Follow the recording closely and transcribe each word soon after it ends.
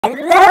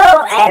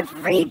Hello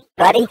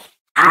everybody,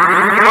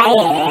 I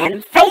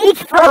am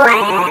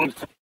FatefulLand,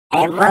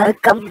 and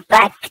welcome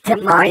back to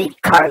Mario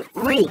Kart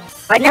Wii,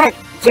 but not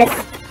just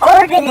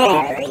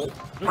ordinary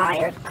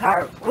Mario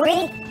Kart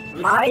Wii,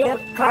 Mario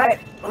Kart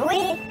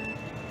Wii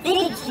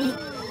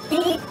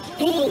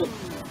CGTP.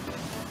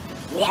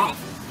 Yes,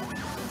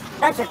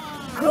 that's a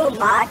cool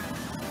mod,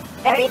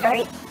 very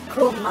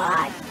cool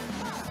mod.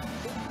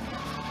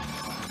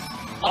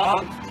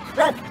 And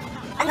look,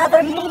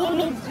 another me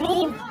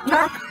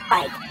mock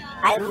bike.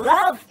 I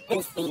love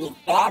to see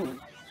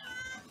them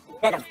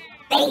instead of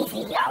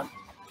Daisy all the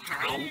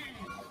time.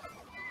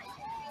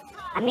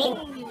 I mean,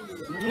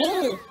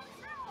 me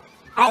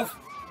has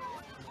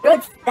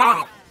good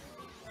stats.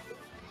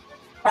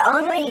 The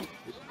only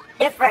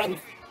difference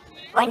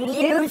when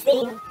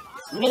using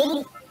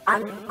me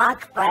on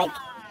mock bike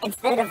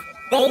instead of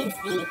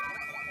Daisy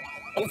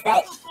is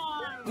that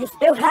you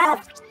still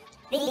have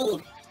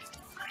speed,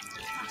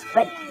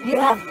 but you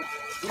have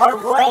more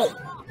weight.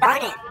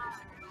 Darn it.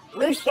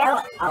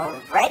 Lucio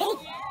already?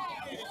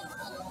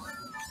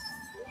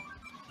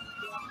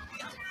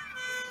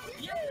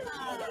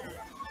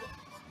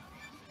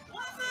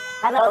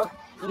 Hello,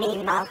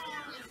 me mouth.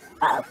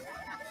 Uh-oh.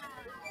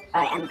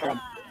 Alright, I'm good.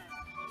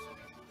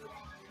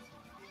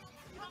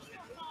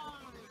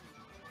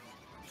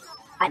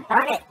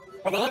 Darn it.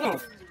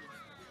 Bananas.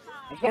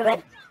 I should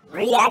have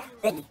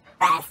reacted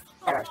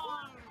faster.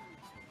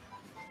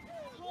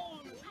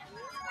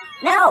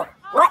 No!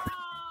 What?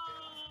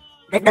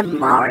 Did the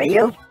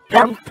Mario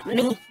bump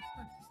me?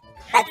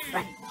 That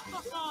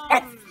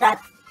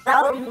sucks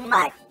so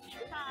much.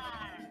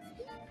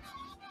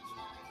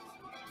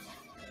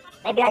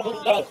 Maybe I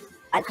can get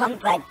a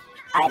complex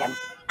item.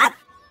 Up!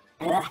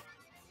 Ugh.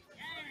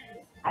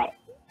 Alright.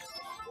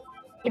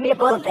 Give me a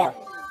bullet bill.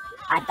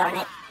 Darn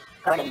it.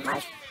 Go to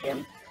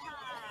mushroom.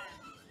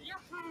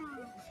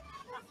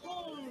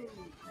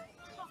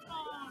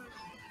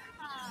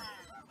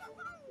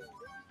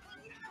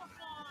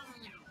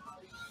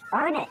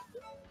 Darn it.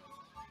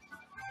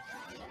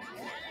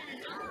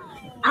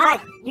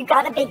 You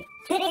gotta be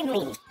kidding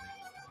me.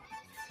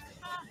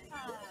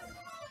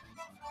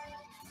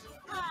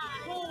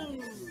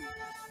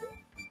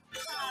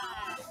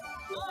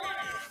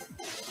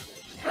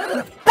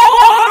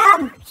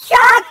 BAM!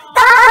 Shock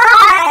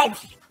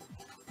dodge!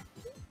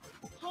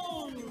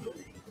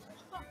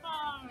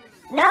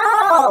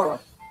 No!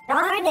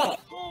 Darn it!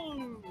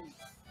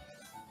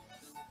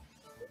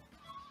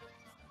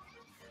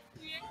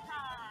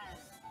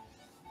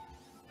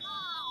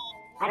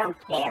 I don't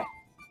care.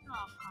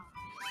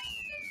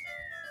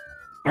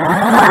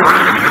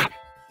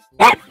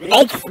 That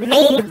makes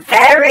me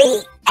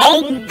very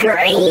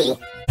angry.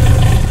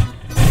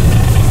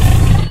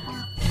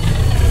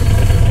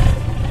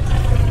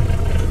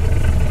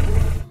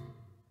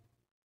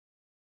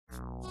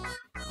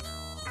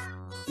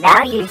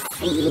 Now you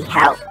see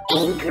how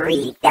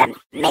angry that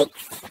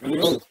makes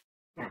me.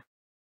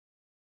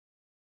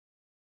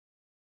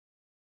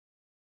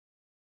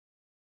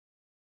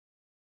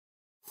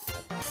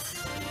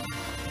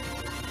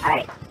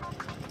 Alright.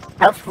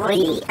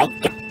 Hopefully I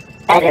get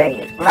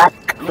better luck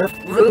with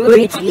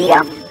Luigi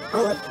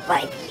bullet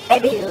bike.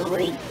 Maybe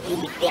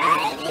Luigi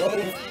that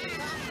is.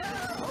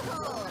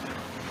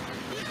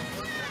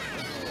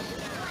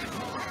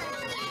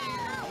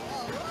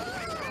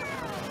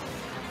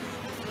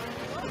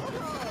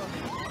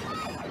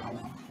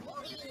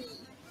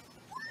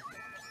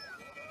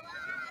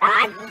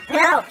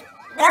 No!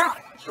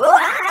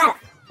 Ah,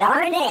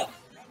 darn it!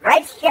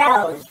 Red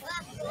shells!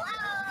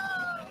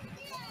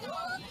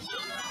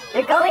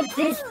 They're going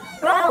too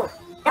slow!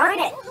 Darn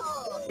it!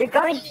 They're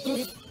going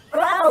too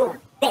slow!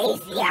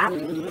 Daisy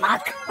on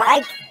mock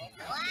bike!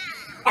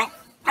 That's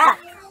tough!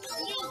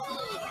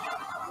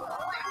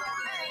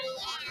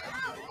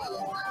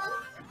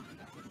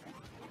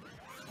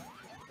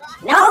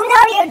 No,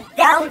 you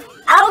don't!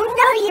 Oh,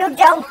 no, you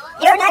don't!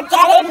 You're not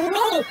getting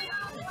me!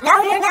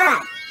 No, you're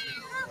not!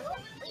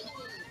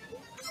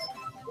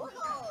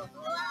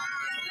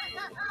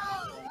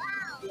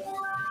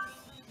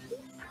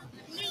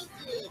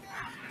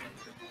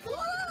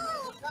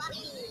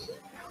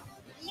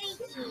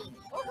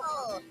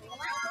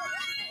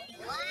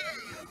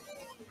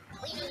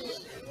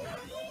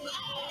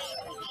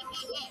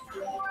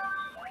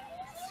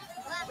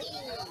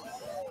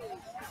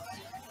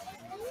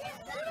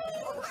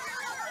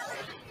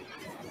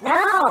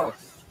 No!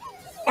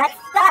 That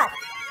sucks!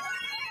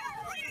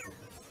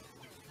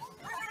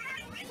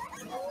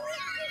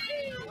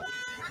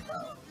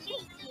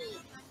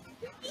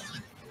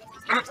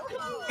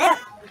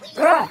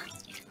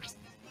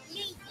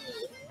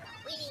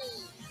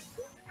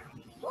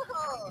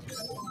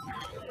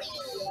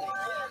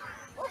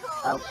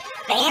 Oh,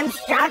 bam,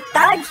 shock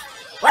dodge?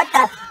 What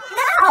the?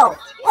 No!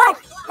 What?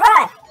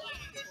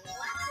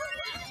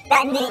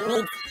 That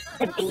needs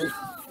to be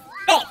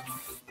fixed.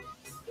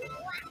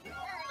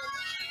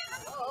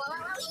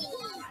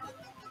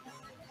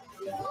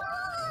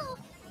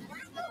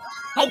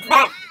 Take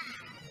that!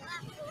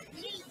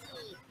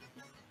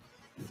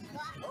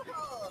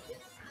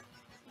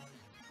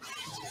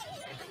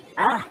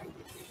 Ah.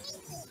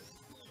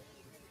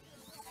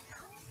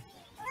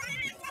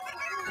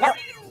 Nope.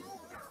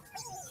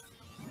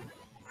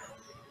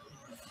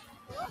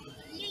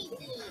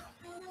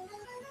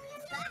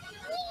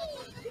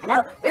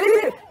 No.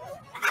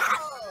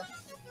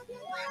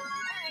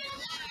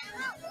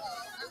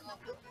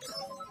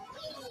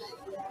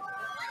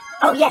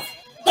 Oh yes!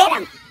 Get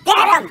him!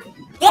 Get him!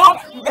 Get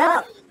him!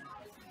 No!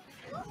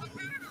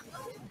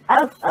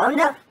 Oh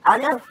no! Oh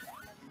no!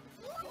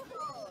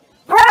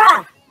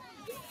 Bruh!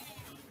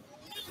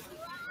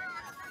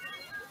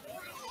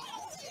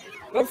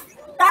 It's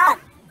stuck!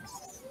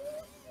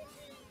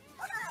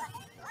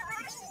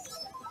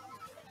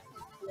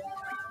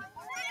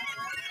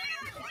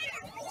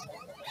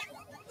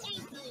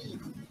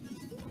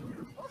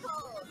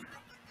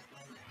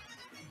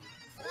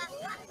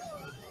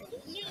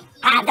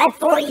 Ah, that's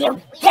for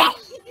you get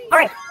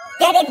for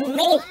getting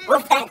me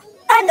with that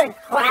thunder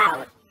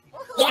cloud!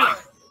 Yeah!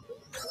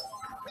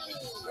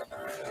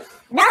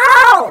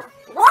 No!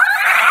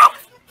 What?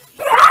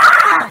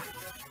 Ah!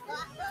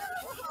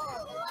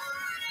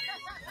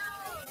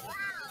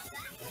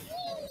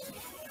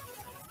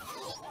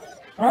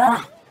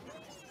 Ugh.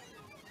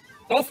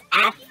 This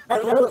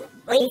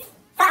absolutely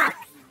sucks!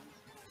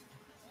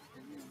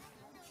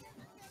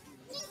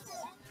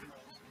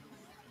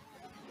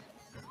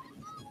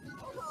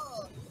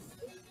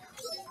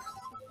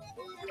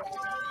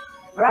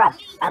 Bruh,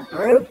 a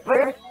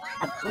blooper?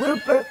 A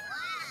blooper?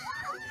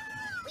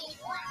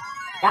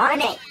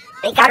 Darn it,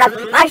 they got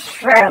a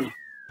mushroom!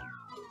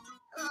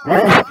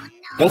 Ugh,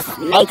 this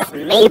makes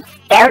me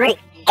very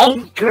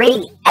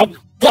angry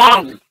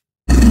again!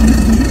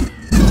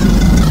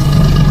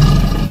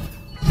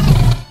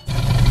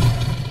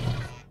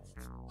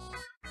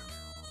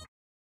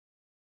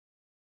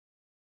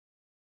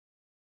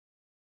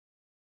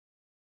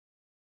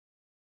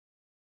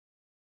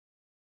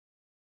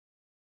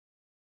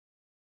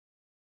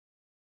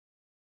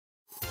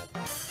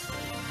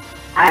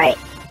 Alright,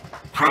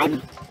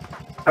 time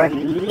for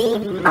me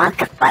mock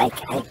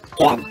bike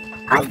again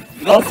on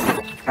this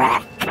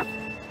track.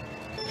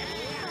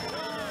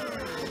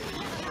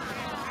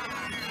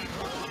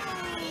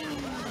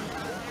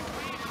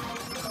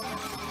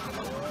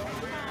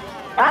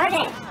 Darn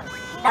it!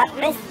 Stop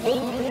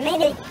missing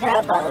mini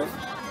turbos!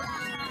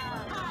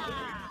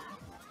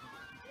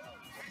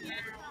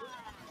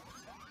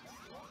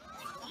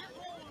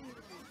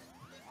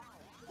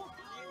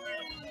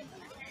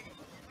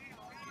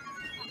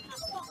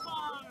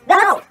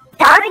 No!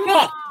 Darn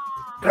it!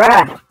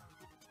 Bruh!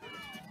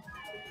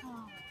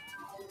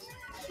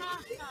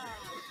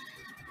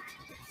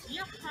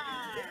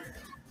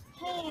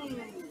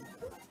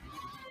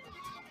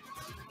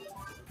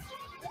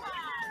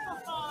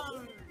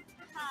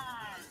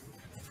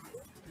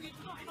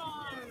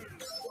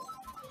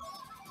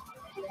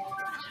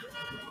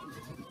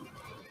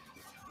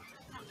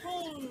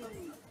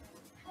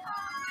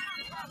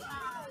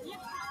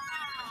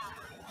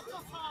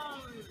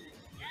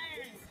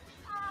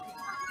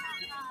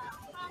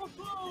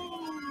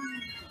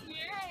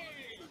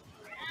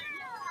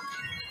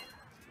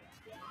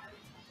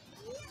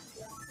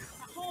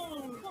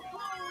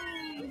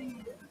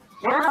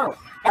 No!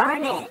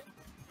 Darn it!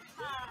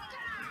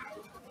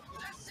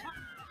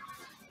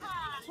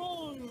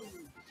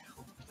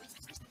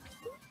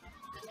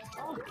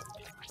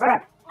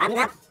 Bruh, I'm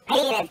not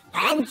paying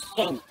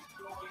attention!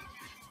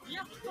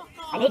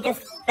 I need to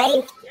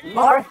stay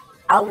more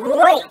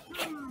awake!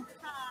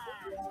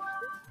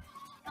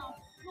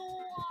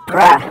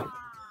 Bruh!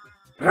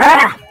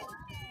 Bruh!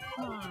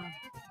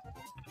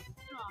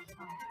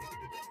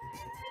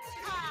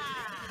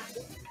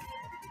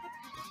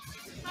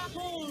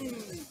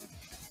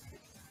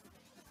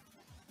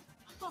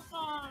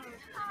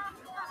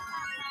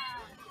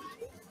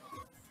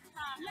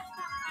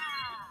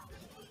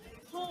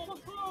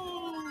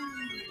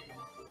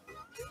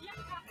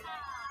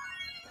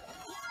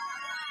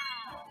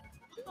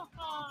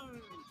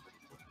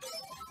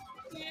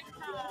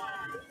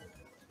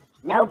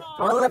 No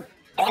bullet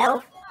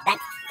bill? That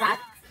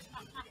sucks.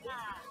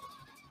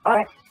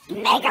 Or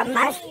mega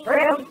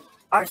mushroom?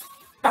 Or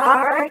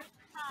star?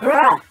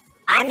 Bruh,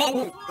 I'm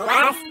in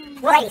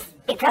last place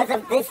because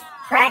of this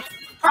track's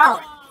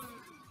fault.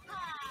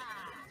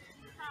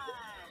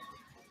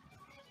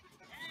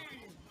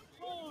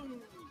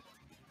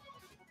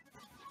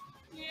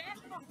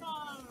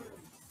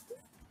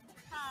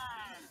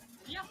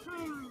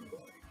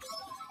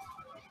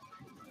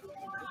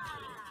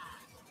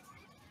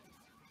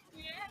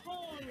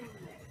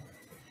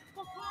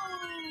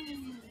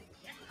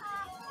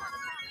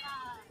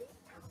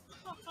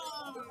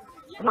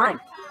 Come on.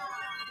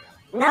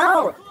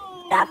 No!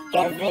 Stop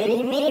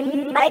giving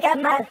me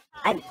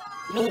I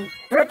mean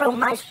purple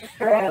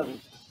mushroom.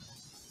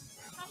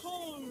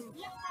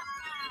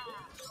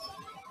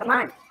 Come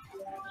on.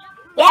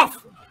 Yes!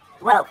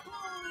 Whoa.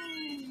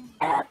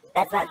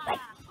 That's not like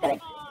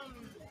good.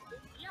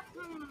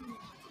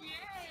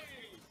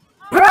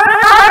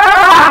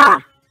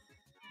 Bruh!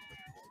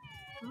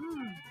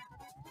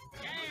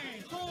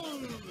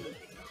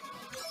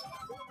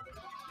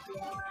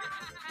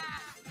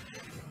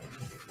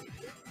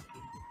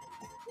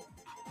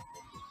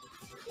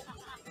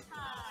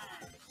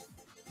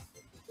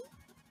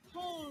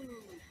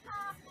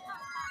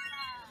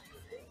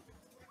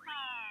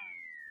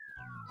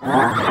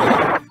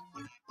 At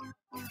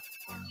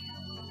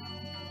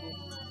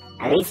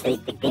least they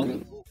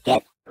can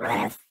get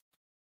rest.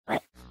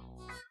 But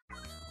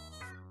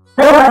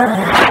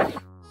well,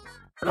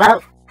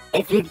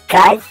 if you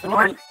guys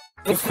want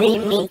to see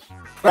me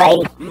play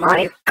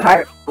Mario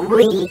Kart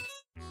Wii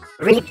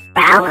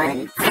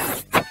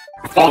Rebalanced,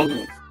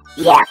 then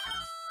yeah,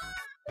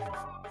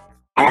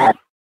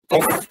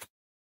 just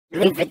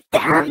leave it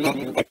down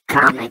in the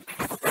comments.